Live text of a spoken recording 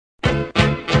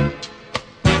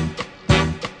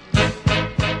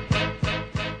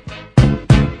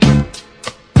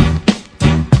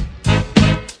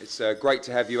great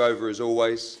to have you over as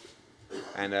always.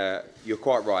 And you're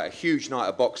quite right, a huge night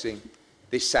of boxing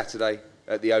this Saturday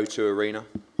at the O2 Arena.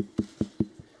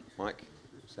 Mike,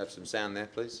 let's have some sound there,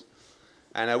 please.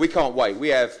 And we can't wait. We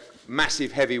have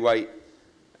massive heavyweight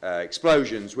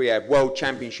explosions. We have world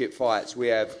championship fights. We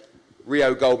have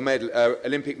Rio gold medal,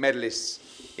 Olympic medalists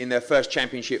in their first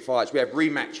championship fights. We have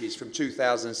rematches from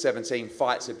 2017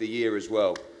 Fights of the Year as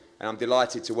well. And I'm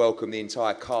delighted to welcome the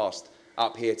entire cast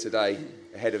up here today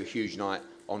ahead of a huge night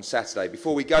on Saturday.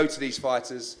 Before we go to these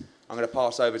fighters, I'm going to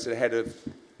pass over to the head of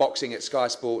boxing at Sky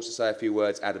Sports to say a few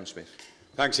words, Adam Smith.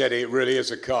 Thanks, Eddie. It really is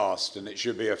a cast, and it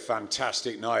should be a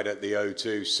fantastic night at the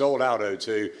O2, sold-out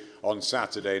O2 on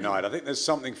Saturday night. I think there's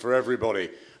something for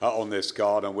everybody on this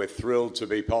card, and we're thrilled to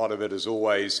be part of it as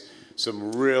always.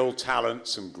 Some real talent,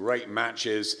 some great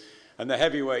matches. And the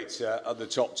heavyweights at the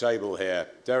top table here,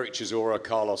 Derek Chisora,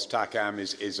 Carlos Takam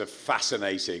is a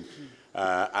fascinating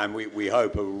and we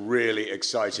hope a really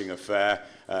exciting affair.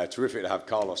 Terrific to have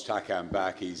Carlos Takam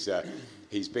back.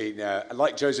 He's been,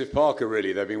 like Joseph Parker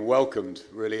really, they've been welcomed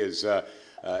really as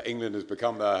England has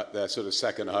become their sort of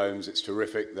second homes. It's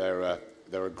terrific.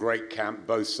 They're a great camp,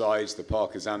 both sides, the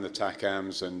Parkers and the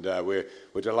Takams, and we're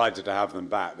delighted to have them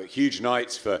back. But huge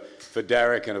nights for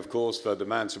Derek, and of course for the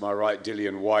man to my right,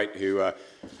 Dillian Whyte, who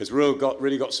has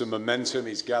really got some momentum.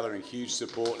 He's gathering huge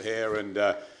support here, and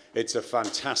it's a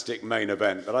fantastic main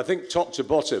event. But I think top to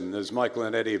bottom, as Michael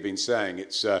and Eddie have been saying,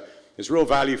 it's real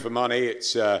value for money.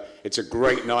 It's a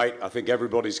great night. I think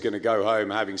everybody's going to go home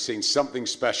having seen something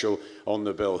special on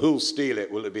the bill. Who'll steal it?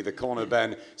 Will it be the Conor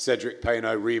Benn, Cedric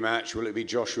Peno rematch? Will it be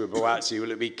Joshua Buatsi?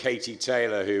 Will it be Katie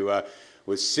Taylor, who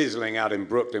was sizzling out in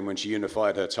Brooklyn when she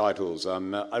unified her titles?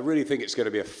 I really think it's going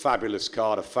to be a fabulous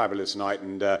card, a fabulous night,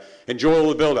 and enjoy all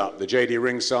the build-up. The JD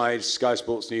ringside, Sky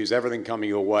Sports News, everything coming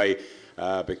your way,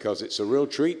 because it's a real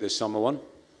treat, this summer one.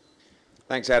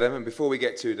 Thanks, Adam. And before we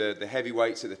get to the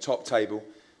heavyweights at the top table,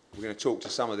 we're going to talk to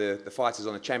some of the fighters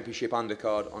on the championship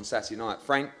undercard on Saturday night.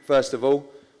 Frank, first of all,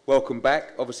 welcome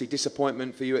back. Obviously,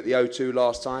 disappointment for you at the O2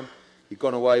 last time. You've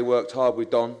gone away, worked hard with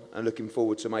Don, and looking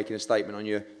forward to making a statement on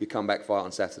your comeback fight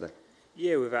on Saturday.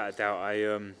 Yeah, without a doubt.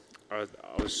 I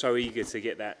was so eager to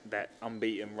get that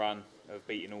unbeaten run of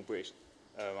beating all British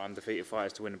undefeated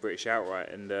fighters to win the British outright.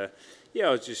 And yeah,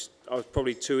 I was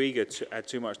probably too eager, had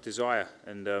too much desire.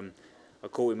 And I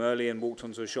caught him early and walked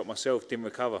onto a shot myself, didn't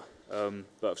recover.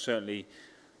 But certainly,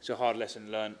 it's a hard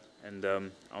lesson learnt, and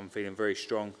I'm feeling very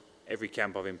strong. Every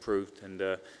camp I've improved, and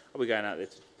I'll be going out there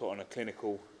to put on a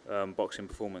clinical boxing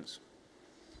performance.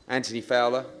 Anthony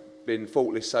Fowler, been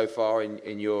faultless so far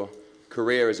in your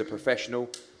career as a professional.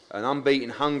 An unbeaten,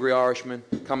 hungry Irishman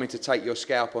coming to take your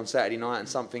scalp on Saturday night, and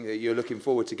something that you're looking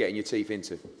forward to getting your teeth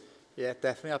into. Yeah,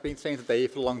 definitely. I've been saying today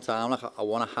for a long time, like, I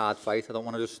want a hard fight. I don't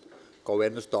want to just go in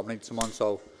and just dominate someone.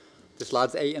 So this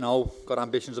lad's 8-0, got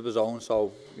ambitions of his own,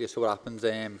 so we'll see what happens.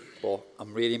 But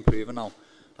I'm really improving now.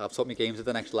 I've took my games to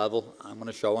the next level. I'm going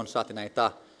to show on Saturday night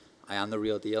that I am the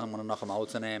real deal. I'm going to knock him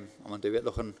out, and I'm going to do it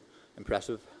looking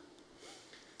impressive.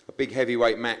 A big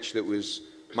heavyweight match that was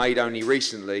made only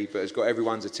recently, but has got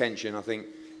everyone's attention. I think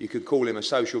you could call him a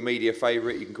social media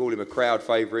favourite, you can call him a crowd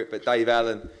favourite, but Dave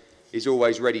Allen is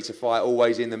always ready to fight,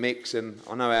 always in the mix, and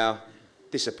I know how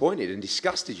disappointed and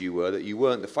disgusted you were that you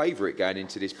weren't the favourite going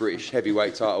into this British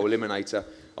heavyweight title eliminator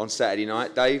on Saturday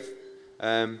night. Dave,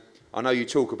 I know you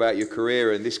talk about your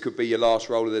career and this could be your last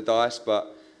roll of the dice,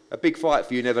 but a big fight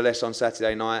for you nevertheless on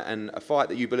Saturday night, and a fight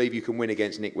that you believe you can win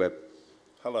against Nick Webb.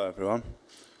 Hello everyone.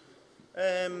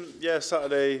 Yeah,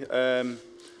 Saturday,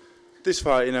 this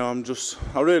fight, you know,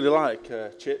 I really like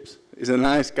Chips. He's a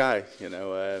nice guy, you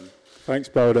know. Thanks,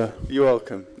 Boda. You're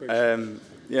welcome.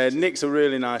 Yeah, Nick's a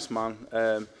really nice man.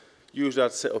 Usually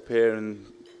I'd sit up here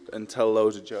and tell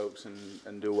loads of jokes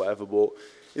and do whatever, but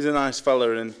he's a nice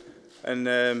fella, and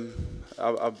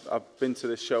I've been to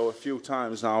this show a few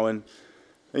times now, and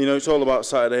you know, it's all about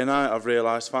Saturday night. I've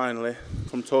realised finally,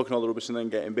 from talking all the rubbish and then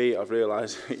getting beat, I've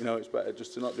realised, you know, it's better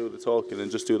just to not do the talking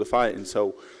and just do the fighting.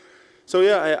 So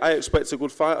yeah, I expect a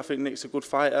good fight. I think Nick's a good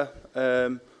fighter,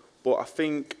 but I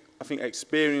think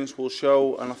experience will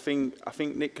show, and I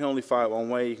think Nick can only fight one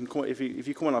way. You can come, if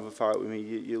you come and have a fight with me,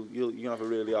 you'll have a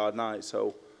really hard night.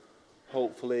 So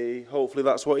hopefully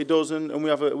that's what he does, and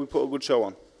we put a good show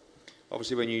on.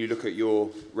 Obviously, when you look at your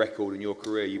record and your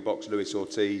career, you boxed Luis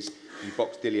Ortiz, you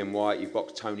boxed Dillian Whyte, you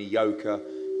boxed Tony Yoka.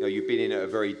 You know, you've been in at a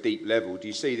very deep level. Do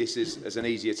you see this as an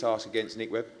easier task against Nick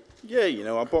Webb? Yeah, you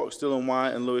know, I boxed Dillian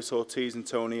Whyte and Luis Ortiz and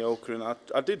Tony Yoka, and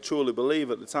I did truly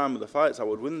believe at the time of the fights I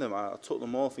would win them. I took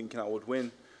them all thinking I would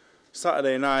win.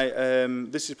 Saturday night,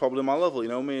 this is probably my level. You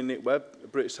know, me and Nick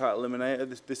Webb, British title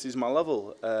eliminator. This is my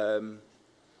level.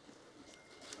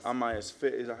 am I as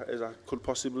fit as I could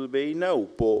possibly be? No,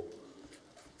 but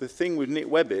the thing with Nick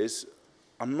Webb is,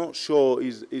 I'm not sure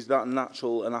he's that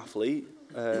natural an athlete,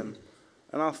 and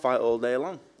I'll fight all day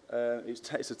long.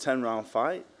 It's a 10-round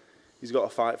fight. He's got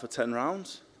to fight for 10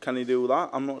 rounds. Can he do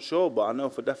that? I'm not sure, but I know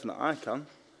for definite I can.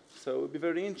 So it would be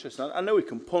very interesting. I know he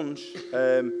can punch,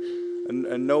 and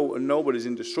nobody's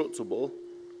indestructible,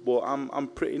 but I'm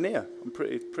pretty near. I'm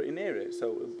pretty near it.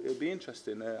 So it'll be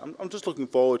interesting. I'm just looking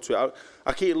forward to it.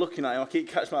 I keep looking at him. I keep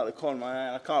catching him out of the corner of my eye.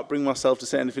 And I can't bring myself to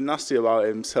say anything nasty about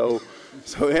him. So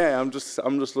yeah, I'm just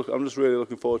really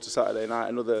looking forward to Saturday night.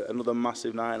 Another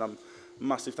massive night. And I'm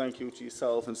massive thank you to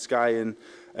yourself and Sky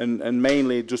and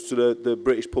mainly just to the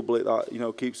British public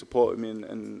that keep supporting me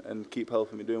and keep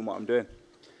helping me doing what I'm doing.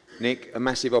 Nick, a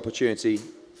massive opportunity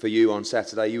for you on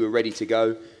Saturday. You were ready to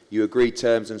go. You agreed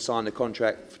terms and signed the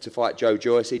contract to fight Joe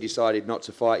Joyce. He decided not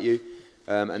to fight you.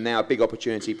 And now a big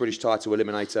opportunity, British title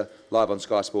eliminator, live on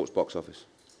Sky Sports box office.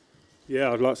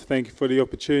 Yeah, I'd like to thank you for the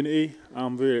opportunity.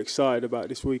 I'm very excited about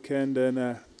this weekend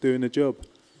and doing the job.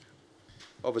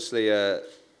 Obviously,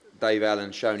 Dave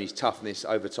Allen's shown his toughness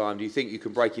over time. Do you think you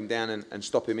can break him down and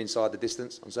stop him inside the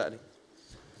distance on Saturday?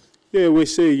 Yeah, we'll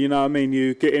see. You know what I mean?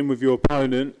 You get in with your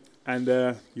opponent and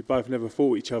you both never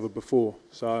fought each other before.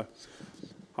 So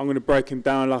I'm going to break him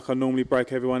down like I normally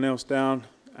break everyone else down,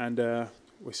 and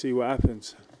we'll see what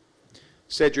happens.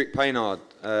 Cedric Paynard,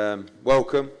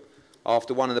 welcome.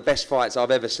 After one of the best fights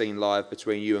I've ever seen live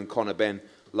between you and Conor Benn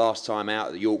last time out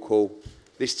at the York Hall.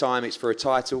 This time it's for a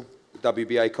title,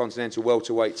 WBA Continental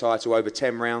Welterweight title over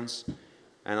 10 rounds.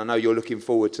 And I know you're looking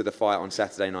forward to the fight on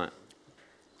Saturday night.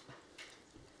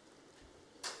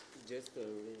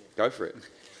 Go for it.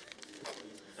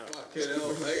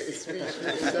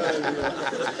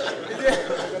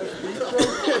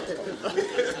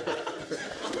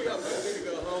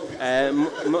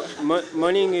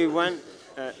 Morning everyone.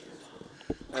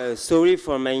 Sorry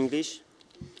for my English.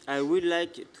 I would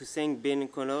like to thank Ben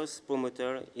Connor's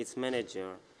promoter, its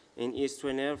manager, and his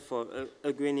trainer for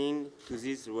agreeing to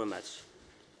this rematch.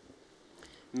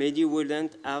 Maybe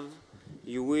wouldn't have.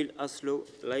 You will also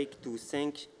like to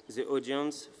thank the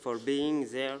audience for being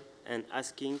there and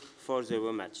asking for the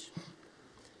rematch.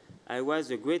 It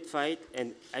was a great fight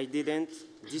and I didn't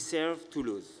deserve to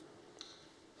lose.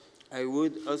 I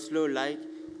would also like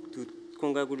to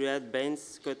congratulate Ben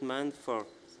Scottman for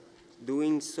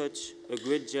doing such a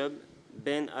great job.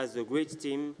 Ben has a great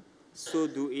team, so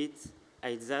do it.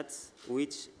 That's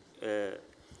which, why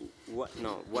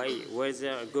were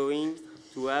they going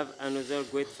to have another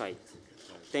great fight.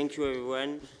 Thank you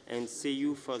everyone and see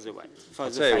you for the fight.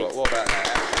 I'll tell you what about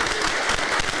that?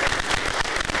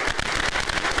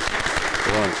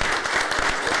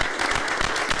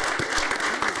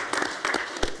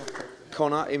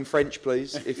 Conor, in French,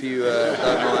 please, if you don't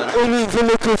mind.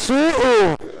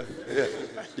 Yeah,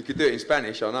 you could do it in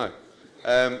Spanish, I know.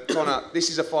 Conor, this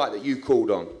is a fight that you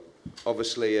called on.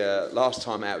 Obviously, last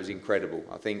time out was incredible.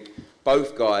 I think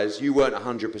both guys, you weren't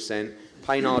 100%.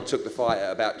 Paynard took the fight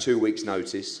at about 2 weeks'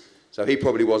 notice, so he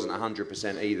probably wasn't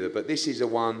 100% either. But this is a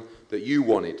one that you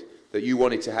wanted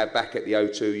to have back at the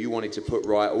O2, you wanted to put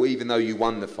right, or even though you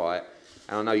won the fight,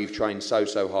 and I know you've trained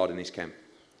so hard in this camp.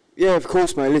 Yeah, of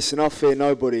course, mate. Listen, I fear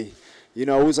nobody.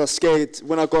 Was I scared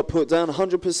when I got put down?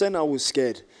 100% I was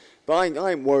scared. But I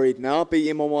ain't worried now. I beat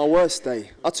him on my worst day.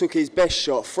 I took his best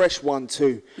shot, fresh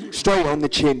 1-2, straight on the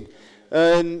chin.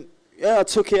 And yeah, I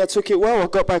took it well. I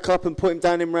got back up and put him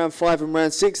down in round 5 and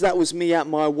round 6. That was me at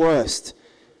my worst.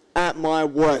 At my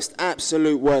worst,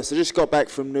 absolute worst. I just got back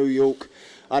from New York.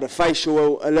 I had a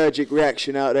facial allergic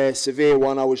reaction out there, severe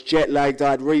one. I was jet lagged.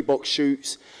 I had Reebok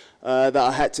shoots that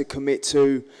I had to commit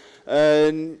to.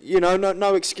 And,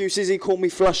 no excuses. He caught me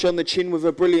flush on the chin with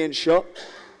a brilliant shot.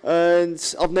 And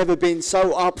I've never been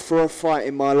so up for a fight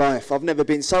in my life. I've never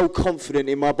been so confident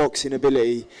in my boxing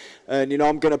ability. And,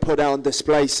 I'm going to put that on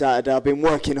display Saturday. I've been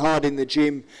working hard in the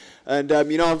gym. And,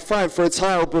 I'm fighting for a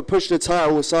title, but push the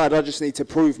title aside. I just need to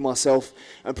prove myself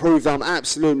and prove that I'm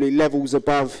absolutely levels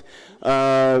above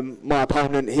my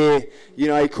opponent here.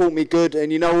 He caught me good.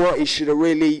 And you know what? He should have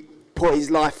really put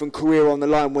his life and career on the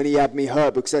line when he had me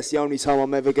hurt, because that's the only time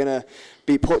I'm ever going to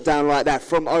be put down like that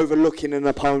from overlooking an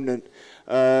opponent.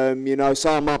 So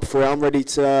I'm up for it. I'm ready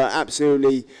to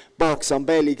absolutely box. I'm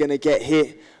barely going to get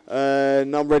hit,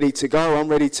 and I'm ready to go. I'm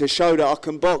ready to show that I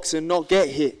can box and not get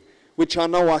hit, which I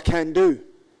know I can do.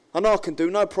 I know I can do,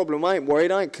 no problem. I ain't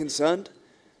worried. I ain't concerned.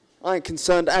 I ain't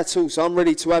concerned at all. So I'm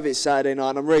ready to have it Saturday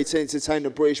night. I'm ready to entertain the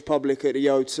British public at the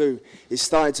O2. It's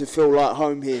starting to feel like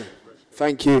home here.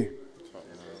 Thank you.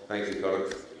 Thank you,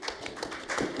 Colin.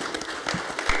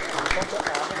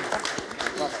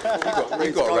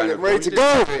 You got a round of ready applause. to You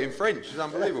go. did it in French. It's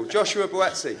unbelievable. Joshua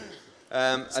Boazzi,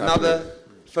 another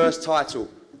first title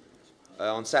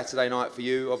on Saturday night for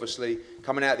you. Obviously,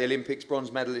 coming out of the Olympics,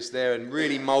 bronze medalist there, and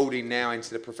really moulding now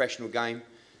into the professional game.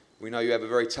 We know you have a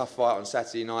very tough fight on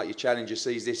Saturday night. Your challenger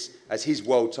sees this as his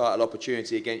world title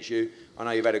opportunity against you. I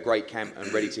know you've had a great camp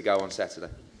and ready to go on Saturday.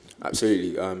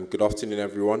 Absolutely. Good afternoon,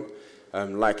 everyone.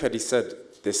 Like Eddie said,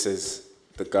 this is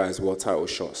the guy's world title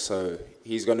shot. So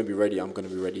he's going to be ready. I'm going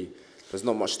to be ready. There's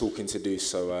not much talking to do.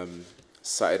 So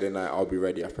Saturday night, I'll be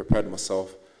ready. I've prepared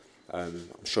myself. I'm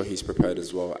sure he's prepared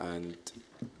as well. And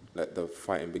let the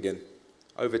fighting begin.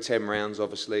 Over 10 rounds,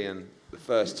 obviously, and the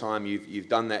first time you've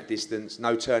done that distance.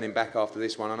 No turning back after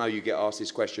this one. I know you get asked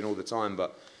this question all the time,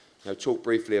 but talk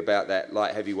briefly about that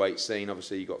light heavyweight scene.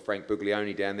 Obviously, you've got Frank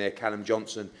Buglioni down there, Callum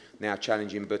Johnson now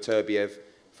challenging Beterbiev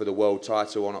for the world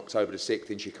title on October the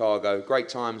 6th in Chicago. Great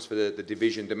times for the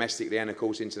division domestically and, of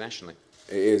course, internationally.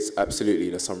 It is, absolutely.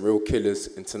 There's some real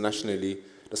killers internationally.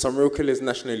 There's some real killers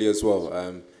nationally as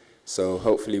well. So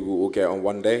hopefully we will get on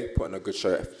one day, put on a good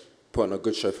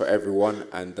show for everyone,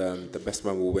 and the best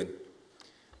man will win.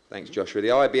 Thanks, Joshua. The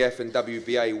IBF and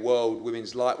WBA World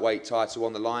Women's Lightweight title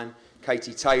on the line.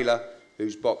 Katie Taylor,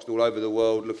 who's boxed all over the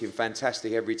world, looking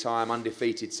fantastic every time,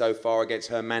 undefeated so far against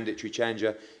her mandatory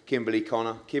challenger, Kimberly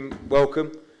Connor. Kim,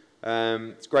 welcome.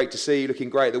 It's great to see you, looking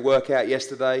great at the workout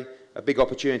yesterday. A big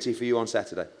opportunity for you on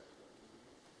Saturday.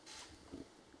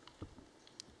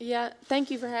 Yeah,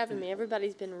 thank you for having me.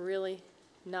 Everybody's been really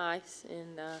nice,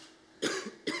 and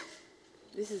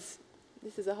this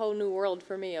is a whole new world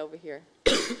for me over here.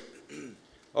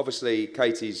 Obviously,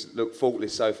 Katie's looked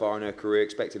faultless so far in her career,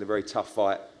 expecting a very tough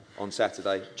fight on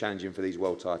Saturday, challenging for these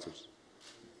world titles.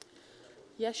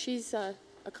 Yeah, she's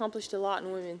accomplished a lot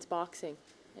in women's boxing,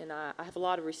 and I have a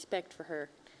lot of respect for her.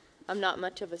 I'm not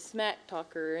much of a smack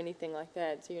talker or anything like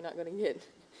that, so you're not going to get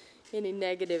any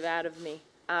negative out of me.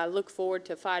 I look forward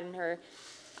to fighting her.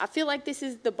 I feel like this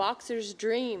is the boxer's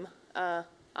dream.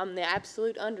 I'm the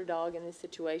absolute underdog in this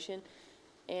situation,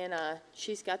 and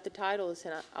she's got the titles,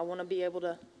 and I want to be able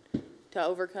to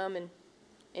overcome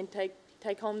and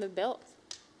take home the belts.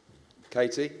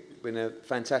 Katie, been a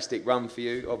fantastic run for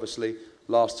you. Obviously,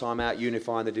 last time out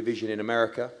unifying the division in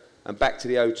America, and back to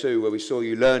the O2 where we saw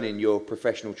you learning your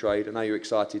professional trade. I know you're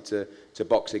excited to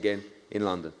box again in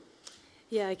London.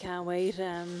 Yeah, I can't wait.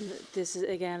 This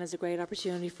again is a great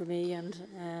opportunity for me, and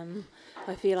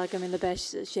I feel like I'm in the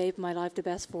best shape of my life, the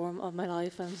best form of my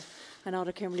life, and I know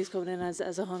that Kimberly's coming in as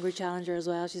a hungry challenger as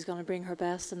well. She's going to bring her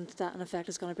best, and that in effect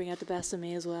is going to bring out the best in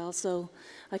me as well. So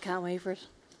I can't wait for it.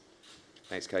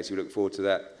 Thanks, Katie. We look forward to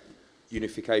that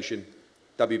unification.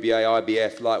 WBA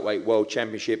IBF Lightweight World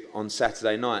Championship on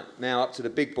Saturday night. Now up to the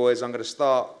big boys. I'm going to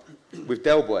start with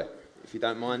Del Boy, if you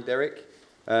don't mind, Derek.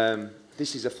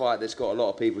 This is a fight that's got a lot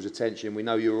of people's attention. We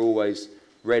know you're always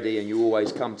ready and you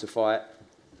always come to fight.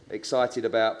 Excited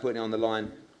about putting it on the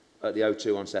line at the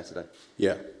O2 on Saturday?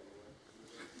 Yeah.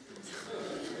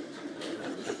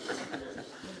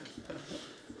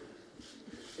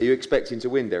 Are you expecting to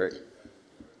win, Derek?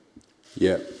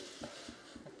 Yeah.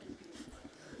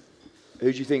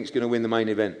 Who do you think is going to win the main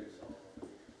event?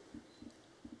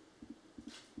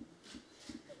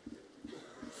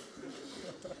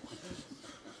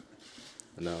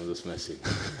 No, I'm just messing.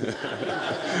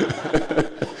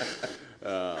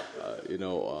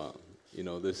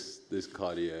 This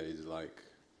card here is like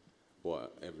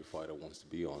what every fighter wants to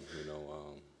be on.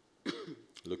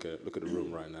 Look at the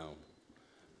room right now,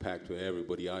 packed with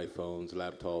everybody, iPhones,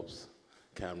 laptops,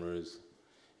 cameras.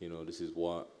 This is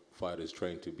what fighters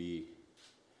train to be.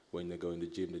 When they go in the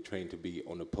gym, they train to be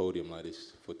on the podium like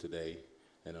this for today,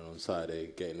 and then on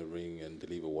Saturday, get in the ring and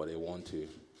deliver what they want to.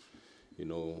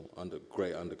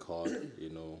 Great undercard,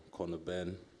 Conor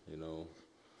Ben,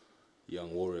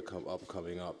 young warrior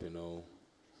coming up,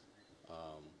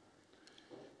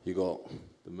 you got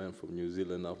the man from New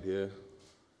Zealand up here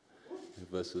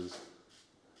versus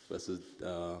what's his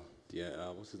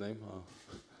name?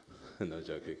 No,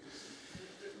 joking.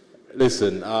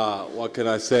 Listen, what can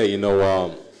I say?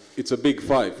 It's a big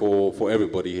fight for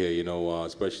everybody here,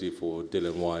 especially for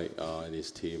Dillian Whyte and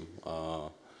his team.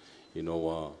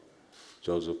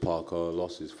 Joseph Parker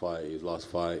lost his last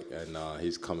fight, and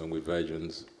he's coming with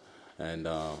vengeance. And,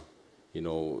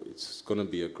 it's going to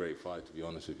be a great fight, to be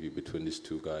honest with you, between these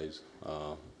two guys.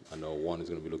 I know one is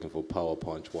going to be looking for power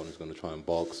punch, one is going to try and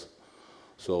box.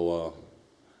 So,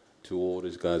 to all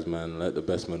these guys, man, let the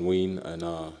best man win. And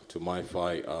to my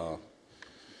fight,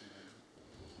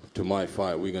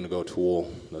 we're going to go to war.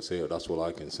 That's it. That's all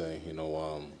I can say.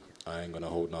 I ain't going to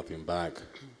hold nothing back.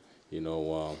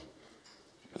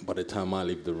 By the time I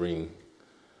leave the ring,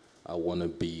 I want to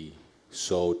be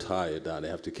so tired that they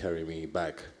have to carry me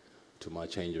back to my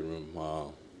changing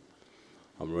room.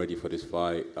 I'm ready for this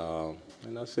fight, and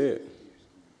that's it.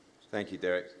 Thank you,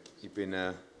 Derek. You've been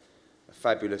a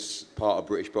fabulous part of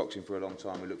British boxing for a long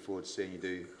time. We look forward to seeing you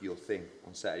do your thing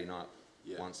on Saturday night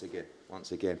once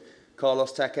again.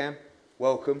 Carlos Takam,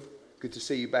 welcome. Good to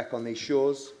see you back on these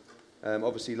shores.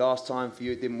 Obviously, last time for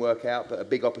you it didn't work out, but a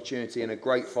big opportunity and a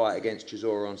great fight against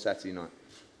Chisora on Saturday night.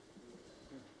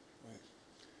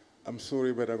 I'm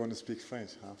sorry, but I'm going to speak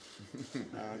French. Huh?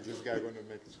 This guy going to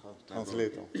make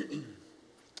translator.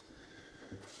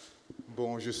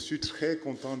 Bon, je suis très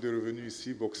content de revenir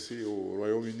ici boxer au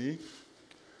Royaume-Uni.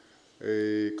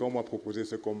 Et quand on m'a proposé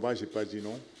ce combat, j'ai pas dit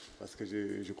non, parce que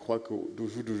je crois qu'au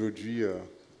jour d'aujourd'hui,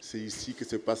 c'est ici que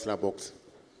se passe la boxe.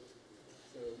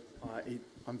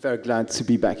 I'm very glad to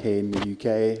be back here in the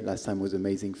UK. Last time was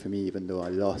amazing for me, even though I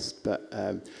lost. But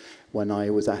when I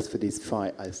was asked for this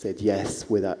fight, I said yes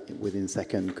within a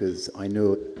second, because I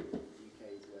know the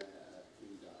UK is where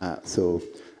things are at. So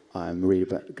I'm really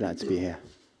glad to be here.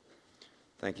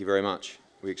 Thank you very much.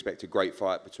 We expect a great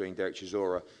fight between Derek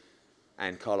Chisora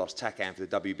and Carlos Takam for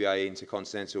the WBA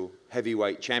Intercontinental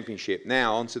Heavyweight Championship.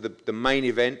 Now, on to the main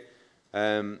event.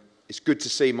 It's good to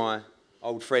see my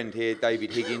old friend here,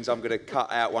 David Higgins. I'm going to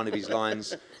cut out one of his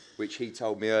lines, which he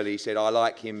told me earlier. He said, I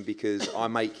like him because I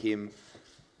make him,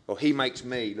 or he makes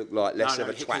me look like less of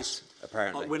a twat,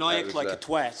 apparently. When I act like a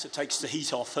twat, it takes the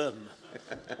heat off him.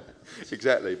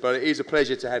 Exactly. But it is a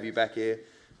pleasure to have you back here.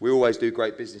 We always do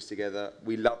great business together.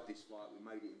 We love this fight. We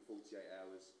made it in 48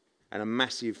 hours. And a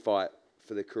massive fight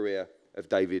for the career of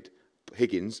David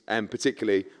Higgins, and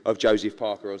particularly of Joseph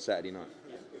Parker on Saturday night.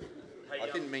 Hey, I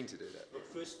didn't mean to do that. Look,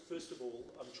 first of all,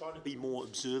 I'm trying to be more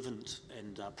observant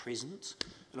and present.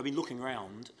 And I've been looking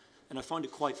around, and I find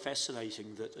it quite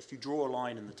fascinating that if you draw a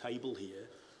line in the table here,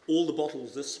 all the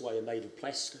bottles this way are made of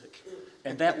plastic,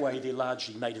 and that way they're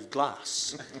largely made of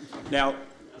glass. Now,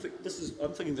 I'm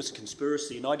thinking this is a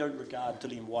conspiracy, and I don't regard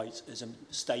Dillian Whyte as a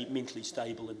mentally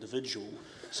stable individual.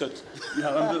 So,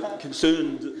 I'm a bit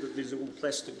concerned that there's all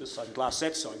plastic this side and glass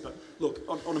that side. But look,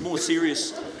 on a more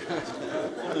serious,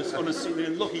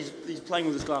 look, he's playing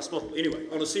with his glass bottle. Anyway,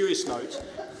 on a serious note,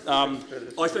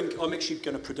 I think I'm actually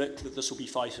going to predict that this will be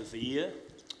fight of the year,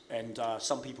 and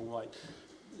some people might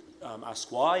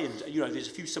ask why, and there's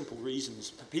a few simple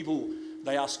reasons. People,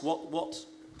 they ask what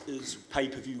is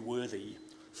pay-per-view worthy.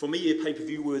 For me, a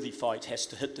pay-per-view worthy fight has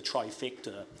to hit the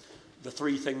trifecta. The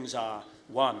three things are: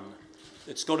 one,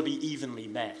 it's got to be evenly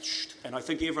matched, and I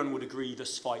think everyone would agree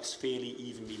this fight's fairly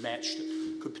evenly matched.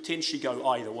 It could potentially go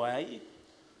either way.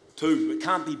 Two, it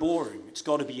can't be boring. It's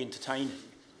got to be entertaining,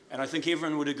 and I think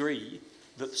everyone would agree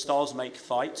that the styles make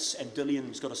fights, and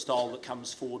Dillian's got a style that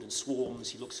comes forward and swarms.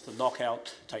 He looks for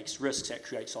knockout, takes risks, that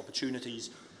creates opportunities.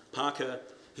 Parker,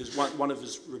 one of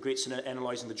his regrets in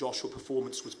analysing the Joshua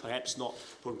performance was perhaps not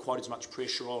putting quite as much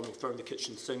pressure on or throwing the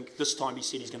kitchen sink. This time he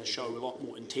said he's going to show a lot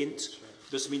more intent.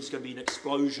 This means it's going to be an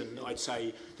explosion. I'd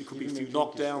say there could be a few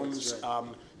knockdowns.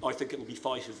 I think it'll be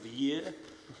fight of the year.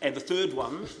 And the third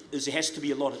one is there has to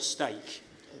be a lot at stake.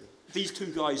 These two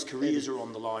guys' careers are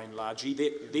on the line largely.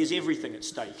 There's everything at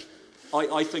stake.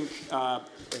 I think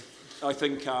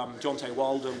Deontay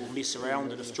Wilder will mess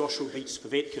around, and if Joshua beats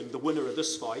Povetkin, the winner of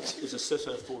this fight is a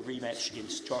sitter for a rematch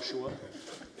against Joshua.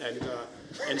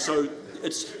 And so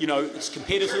it's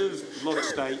competitive, a lot at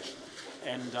stake,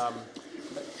 and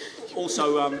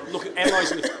also look at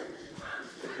analysing the.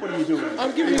 What are you doing?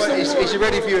 I'm giving you Is he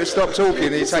ready for you to stop talking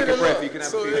and you take a breath? You can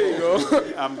have a few. There you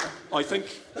go. I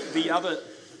think the other.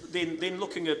 Then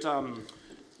looking at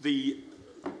the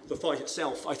fight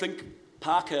itself, I think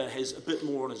Parker has a bit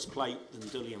more on his plate than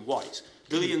Dillian Whyte.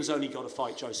 Dillian's only got to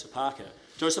fight Joseph Parker.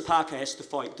 Joseph Parker has to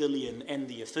fight Dillian and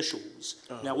the officials.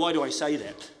 Now, why do I say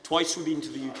that? Twice we've been to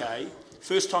the UK.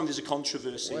 First time there's a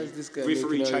controversy.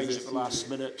 Referee changed at the last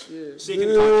minute. Yeah.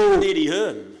 Second time, Eddie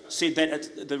Hearn said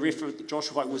that the referee,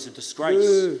 Joshua Whyte, was a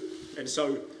disgrace. And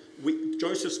so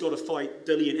Joseph's got to fight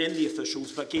Dillian and the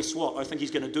officials, but guess what? I think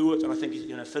he's going to do it, and I think he's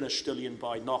going to finish Dillian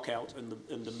by knockout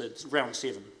in the mid round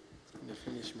 7.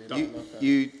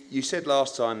 You said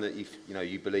last time that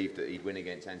you believed that he'd win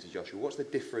against Anthony Joshua. What's the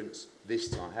difference this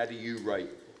time? How do you rate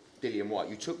Dillian Whyte?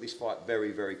 You took this fight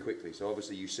very, very quickly, so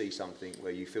obviously you see something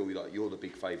where you feel like you're the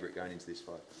big favourite going into this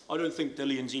fight. I don't think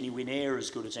Dillian's anywhere near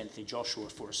as good as Anthony Joshua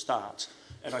for a start,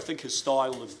 and I think his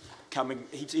style of coming,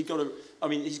 he's got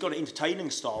an entertaining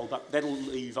style, but that'll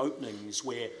leave openings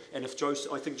where, and I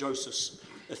think Joseph,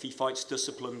 if he fights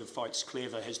disciplined, if fights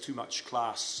clever, has too much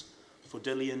class for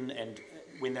Dillian, and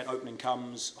when that opening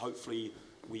comes, hopefully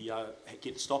we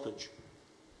get the stoppage.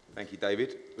 Thank you,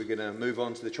 David. We're going to move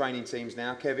on to the training teams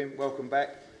now. Kevin, welcome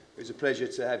back. It was a pleasure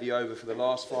to have you over for the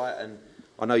last fight, and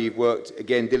I know you've worked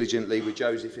again diligently with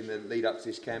Joseph in the lead up to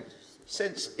this camp.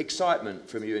 Sense excitement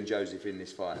from you and Joseph in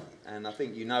this fight, and I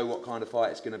think you know what kind of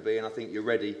fight it's going to be, and I think you're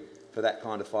ready for that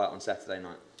kind of fight on Saturday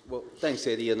night. Well, thanks,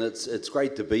 Eddie, and it's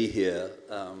great to be here,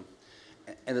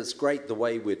 and it's great the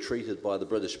way we're treated by the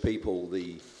British people.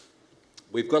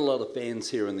 We've got a lot of fans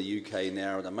here in the UK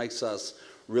now, and it makes us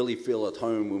really feel at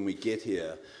home when we get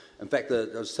here. In fact, I'll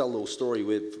just tell a little story.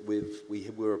 We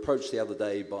were approached the other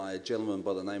day by a gentleman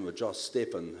by the name of Josh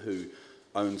Steffen, who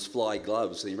owns Fly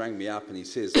Gloves, and he rang me up and he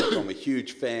says, look, I'm a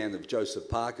huge fan of Joseph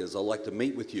Parker's. I'd like to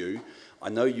meet with you. I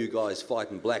know you guys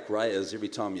fight in black rayas every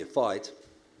time you fight.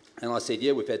 And I said,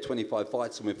 yeah, we've had 25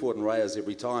 fights and we've fought in rayas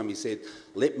every time. He said,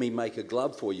 let me make a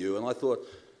glove for you. And I thought,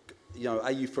 you know,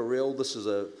 are you for real? This is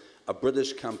a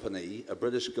British company, a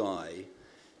British guy.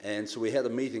 And so we had a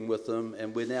meeting with them,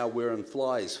 and we're now wearing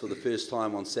flies for the first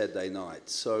time on Saturday night.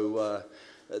 So,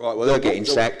 right, well, they're getting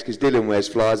sacked because Dillian wears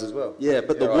flies as well. Yeah,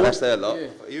 but that's their lot. Yeah.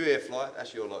 You wear Fly,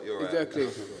 that's your lot. You're exactly.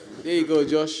 There you go,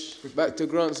 Josh. Back to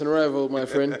Grants and Rival, my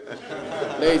friend.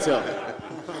 Later.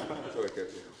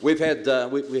 We've had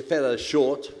a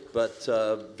short but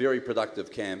very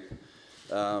productive camp.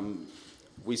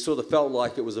 We sort of felt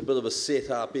like it was a bit of a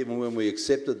set-up, even when we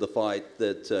accepted the fight,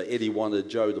 that Eddie wanted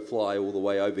Joe to fly all the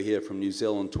way over here from New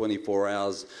Zealand, 24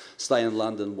 hours, stay in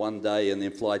London one day, and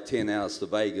then fly 10 hours to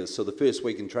Vegas. So the first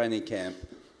week in training camp,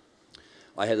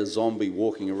 I had a zombie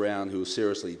walking around who was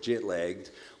seriously jet-lagged,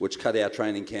 which cut our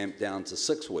training camp down to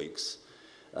 6 weeks.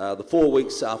 The 4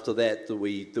 weeks after that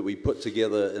we put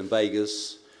together in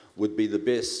Vegas would be the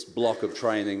best block of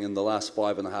training in the last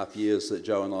 5.5 years that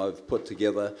Joe and I have put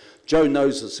together. Joe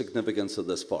knows the significance of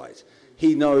this fight.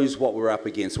 He knows what we're up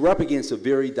against. We're up against a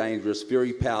very dangerous,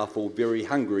 very powerful, very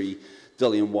hungry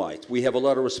Dillian Whyte. We have a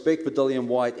lot of respect for Dillian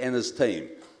Whyte and his team.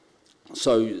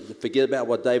 So forget about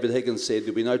what David Higgins said.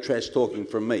 There'll be no trash talking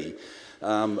from me.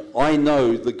 I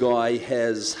know the guy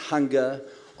has hunger.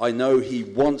 I know he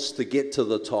wants to get to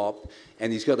the top,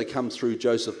 and he's got to come through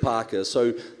Joseph Parker.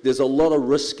 So there's a lot of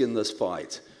risk in this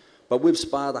fight. But we've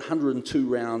sparred 102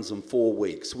 rounds in 4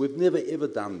 weeks. We've never, ever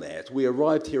done that. We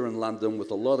arrived here in London with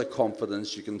a lot of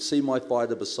confidence. You can see my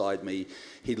fighter beside me.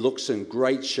 He looks in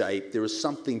great shape. There is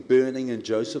something burning in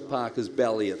Joseph Parker's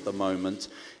belly at the moment,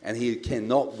 and he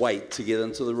cannot wait to get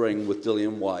into the ring with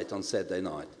Dillian Whyte on Saturday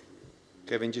night.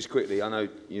 Kevin, just quickly, I know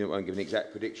you won't give an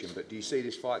exact prediction, but do you see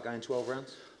this fight going 12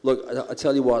 rounds? Look, I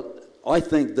tell you what, I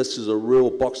think this is a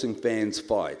real boxing fan's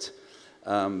fight,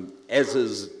 as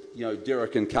is, you know,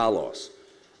 Derek and Carlos.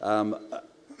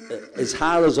 As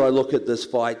hard as I look at this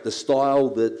fight, the style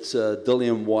that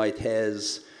Dillian Whyte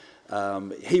has,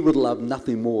 he would love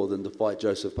nothing more than to fight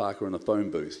Joseph Parker in a phone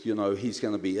booth. You know, he's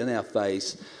going to be in our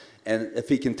face, and if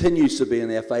he continues to be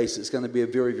in our face, it's going to be a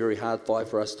very, very hard fight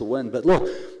for us to win. But look,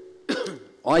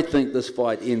 I think this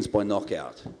fight ends by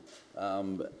knockout.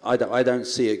 I don't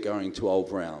see it going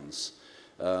 12 rounds.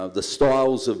 The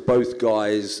styles of both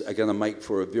guys are going to make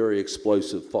for a very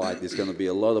explosive fight. There's going to be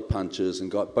a lot of punches, and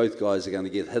both guys are going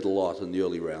to get hit a lot in the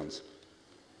early rounds.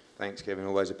 Thanks, Kevin.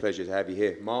 Always a pleasure to have you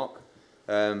here. Mark,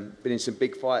 been in some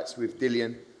big fights with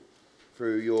Dillian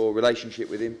through your relationship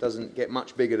with him. Doesn't get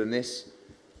much bigger than this,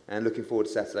 and looking forward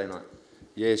to Saturday night.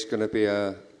 Yeah, it's going to be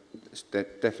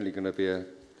definitely going to be a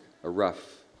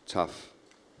rough, tough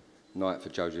night for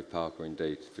Joseph Parker,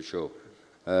 indeed, for sure.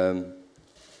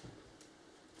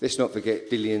 Let's not forget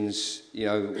Dillian's, you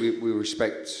know, we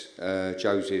respect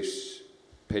Joseph's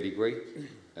pedigree,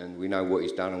 and we know what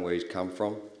he's done and where he's come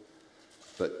from.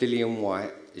 But Dillian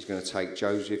Whyte is going to take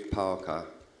Joseph Parker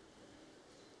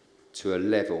to a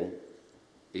level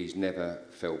he's never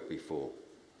felt before.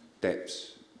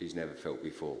 Depths he's never felt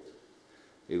before.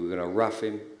 We're going to rough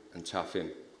him and tough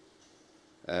him.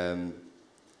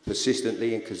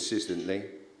 Persistently and consistently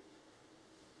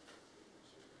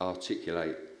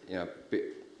articulate, you know, a bit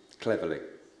cleverly,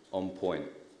 on point.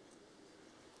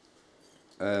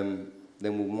 Then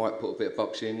we might put a bit of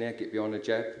boxing in there, get behind the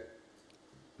jab,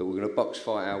 but we're going to box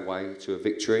fight our way to a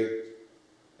victory,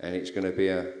 and it's going to be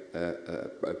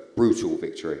a brutal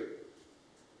victory.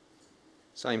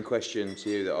 Same question to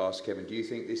you that I asked Kevin. Do you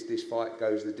think this fight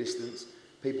goes the distance?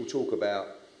 People talk about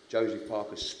Joseph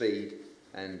Parker's speed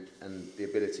and the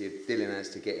ability of Dillian has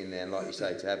to get in there, and like you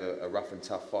say, to have a rough and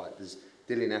tough fight. Does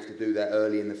Dillian have to do that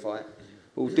early in the fight?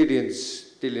 Well,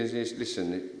 Dillian's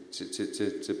listen,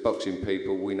 to boxing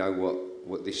people, we know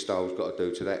what this style's got to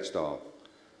do to that style.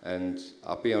 And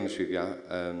I'll be honest with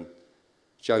you,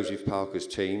 Joseph Parker's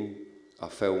team, I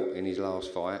felt in his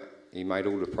last fight, he made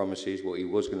all the promises, what he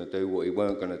was going to do, what he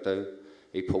weren't going to do.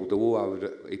 He pulled the wool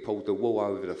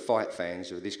over the fight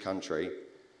fans of this country,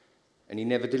 and he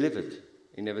never delivered.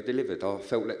 He never delivered. I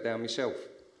felt let down myself.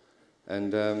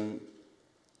 And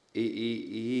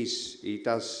he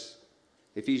does.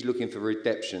 If he's looking for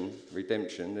redemption,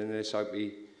 then let's hope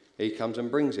he comes and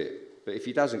brings it. But if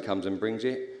he doesn't come and brings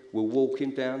it, we'll walk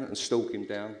him down and stalk him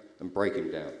down and break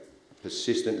him down,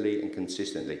 persistently and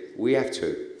consistently. We have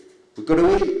to. We've got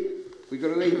to eat. We've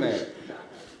got to eat, man.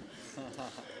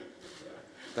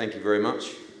 Thank you very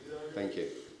much. Thank you.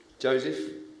 Joseph,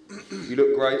 you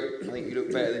look great. I think you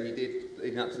look better than you did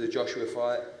leading up to the Joshua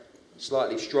fight.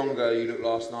 Slightly stronger you looked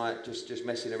last night, just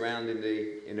messing around in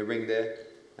the ring there.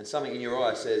 And something in your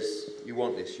eye says, you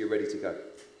want this, you're ready to go.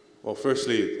 Well,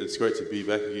 firstly, it's great to be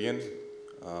back again.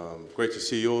 Great to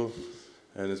see you all.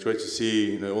 And it's great to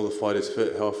see all the fighters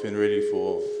fit, healthy and ready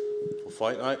for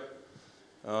fight night.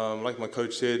 Like my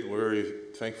coach said, we're very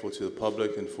thankful to the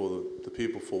public and for the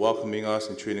people for welcoming us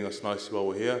and treating us nicely while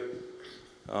we're here.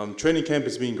 Training camp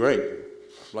has been great.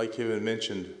 Like Kevin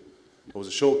mentioned, it was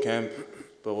a short camp,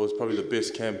 but it was probably the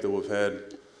best camp that we've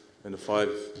had in the 5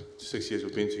 to 6 years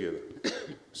we've been together.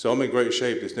 So I'm in great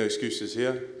shape, there's no excuses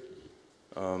here.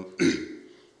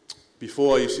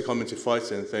 Before I used to come into fights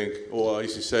and think, or I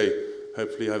used to say,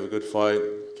 hopefully have a good fight,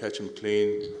 catch him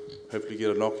clean, hopefully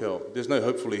get a knockout. There's no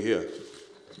hopefully here.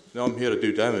 Now I'm here to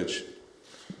do damage.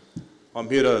 I'm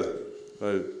here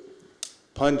to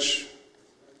punch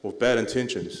with bad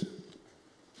intentions.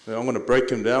 I'm going to break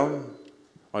him down.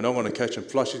 I know I'm going to catch him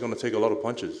flush. He's going to take a lot of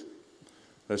punches.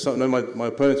 My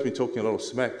opponent's been talking a lot of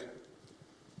smack.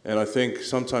 And I think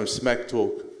sometimes smack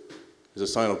talk is a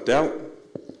sign of doubt.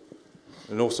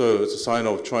 And also it's a sign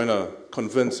of trying to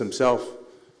convince himself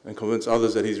and convince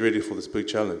others that he's ready for this big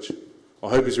challenge. I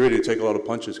hope he's ready to take a lot of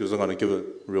punches because I'm going to give it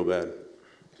real bad.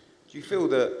 Do you feel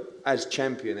that as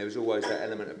champion there was always that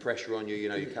element of pressure on you?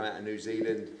 You come out of New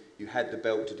Zealand, you had the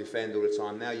belt to defend all the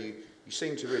time. Now you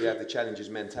seem to really have the challenger's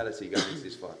mentality going into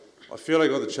this fight. I feel like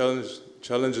I got the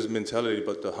challenger's mentality,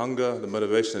 but the hunger, the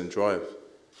motivation and drive,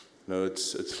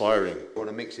 it's firing. I want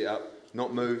to mix it up,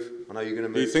 not move. I know you're going to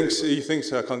move. He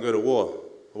thinks I can't go to war.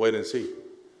 Wait and see.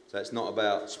 So it's not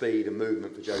about speed and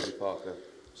movement for Joseph Parker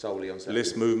solely on Saturday.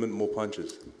 Less movement, more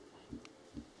punches.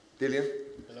 Dillian?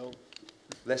 Hello.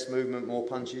 Less movement, more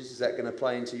punches. Is that going to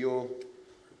play into your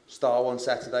style on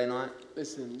Saturday night?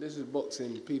 Listen, this is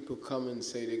boxing. People come and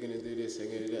say they're going to do this, they're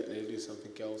going to do that, and they do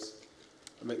something else.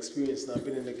 I'm experienced now. I've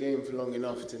been in the game for long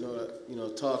enough to know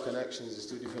that, talk and actions is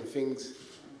two different things.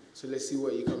 So let's see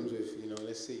what he comes with,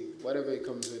 let's see. Whatever he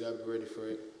comes with, I'll be ready for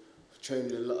it. I've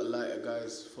trained with a lot of lighter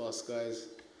guys, fast guys,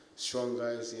 strong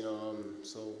guys,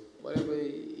 so wherever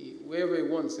he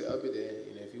wants it, I'll be there.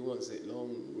 If he wants it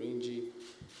long, rangy,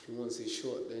 if he wants it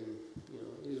short, then,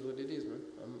 it is what it is, man.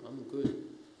 I'm good.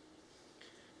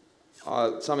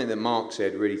 Something that Mark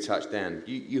said really touched down.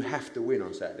 You have to win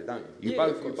on Saturday, don't you? You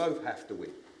both have to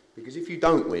win. Because if you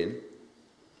don't win,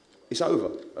 it's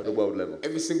over at the world level.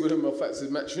 Every single one of my fights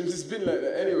with match wins has been like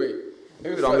that anyway.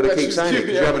 But I'm going to keep saying it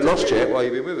because you haven't lost yet while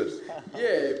you've been with us.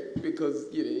 Yeah, because,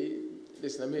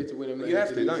 listen, I'm here to win. You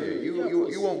have to, don't you?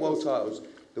 You want world titles.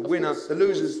 The winner, the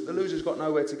loser's got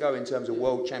nowhere to go in terms of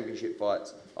world championship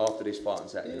fights after this fight on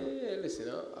Saturday. Yeah,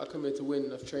 listen, I come here to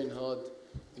win. I've trained hard.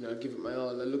 I give it my all.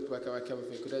 I look back at my camera and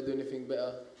think, could I do anything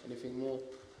better, anything more?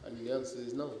 And the answer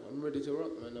is no. I'm ready to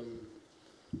rock, man.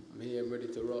 I'm here, I'm ready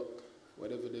to rock.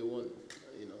 Whatever they want,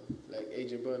 like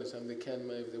Agent Burners, they can,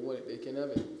 man. If they want it, they can have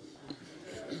it.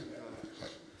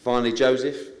 Finally,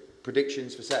 Joseph,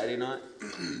 predictions for Saturday night?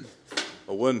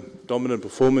 A win, dominant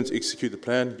performance, execute the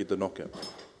plan, get the knockout.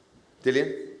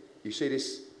 Dillian, you see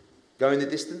this going the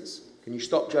distance? Can you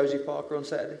stop Joseph Parker on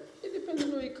Saturday? It depends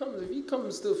on where he comes. If he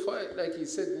comes to fight, like he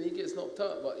said, then he gets knocked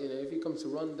out. But, if he comes to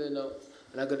run, then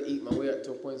and I got to eat my way up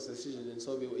to a points decision, then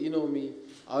so be it. You know me,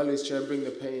 I always try and bring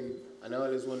the pain, and I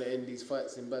always want to end these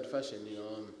fights in bad fashion.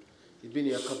 He's been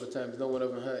here a couple of times, no one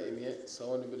ever hurt him yet, so I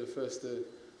want to be the first to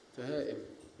hurt him,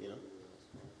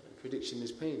 Prediction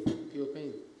is pain, pure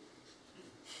pain.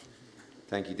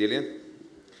 Thank you, Dillian.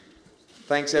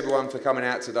 Thanks everyone for coming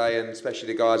out today, and especially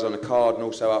the guys on the card and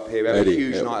also up here. We have a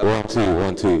huge night.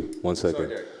 1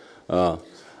 second.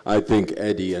 I think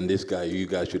Eddie and this guy, you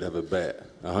guys should have a bet,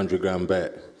 a 100-gram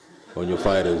bet on your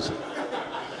fighters.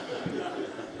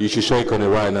 You should shake on it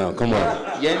right now. Come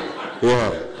on. Yeah.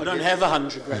 Yeah. I don't have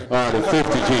 100 grand. Oh, the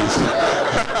 50 G's.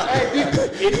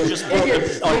 It just bought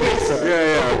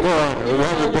Yeah, go on. We'll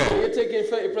have a bet. You're taking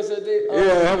taking 30% of the...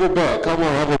 Yeah, have a bet. Come on,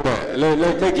 have a bet.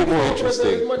 Let's make it more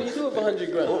interesting. Money you do with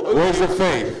 100 grand. Where's the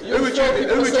faith? Who would you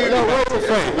No, where's the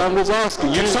faith? I'm just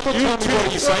asking. You tell me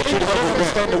what you say. I don't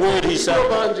understand the word he said.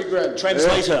 100 grand.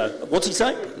 Translator, what's he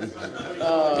saying?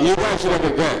 You guys should have a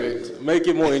bet. Make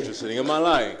it more interesting. Am I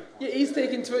lying? Yeah, he's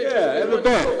taking 20%. Yeah, have a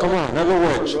bet. Come on, have a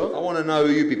wedge. I want to know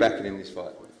who you'd be backing in this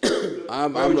fight.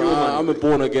 I'm a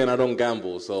born again. I don't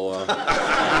gamble, so.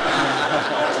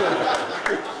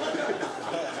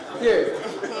 Yeah.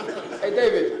 Hey,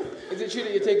 David, is it true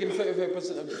that you're taking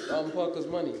 35% of Parker's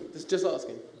money? Just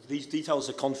asking. These details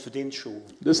are confidential.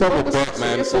 Just have a bet,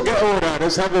 man. Forget all that.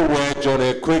 Let's have a wedge on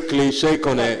it quickly. Shake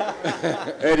on it.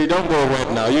 Eddie, don't go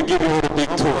wet now. You give me all the big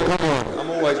talk. Come on. I'm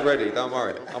always ready. Don't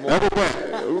worry. Have a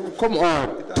bet. Come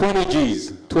on. 20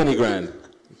 G's. 20 grand.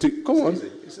 Come on.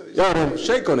 Yeah, then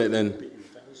shake on it then.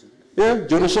 Yeah?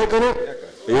 Do you want to shake on it?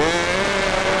 Yeah.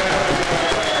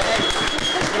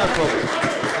 No problem.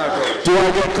 Do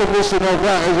I get commission of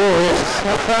that as well?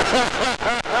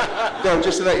 Well,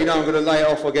 just to let you know, I'm going to lay it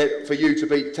off for you to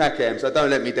beat Takam, so don't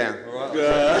let me down. All right?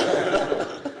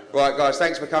 Right, guys,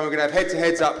 thanks for coming. We're going to have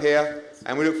head-to-heads up here,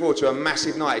 and we look forward to a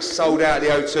massive night. It's sold out at the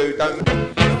O2.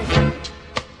 Don't...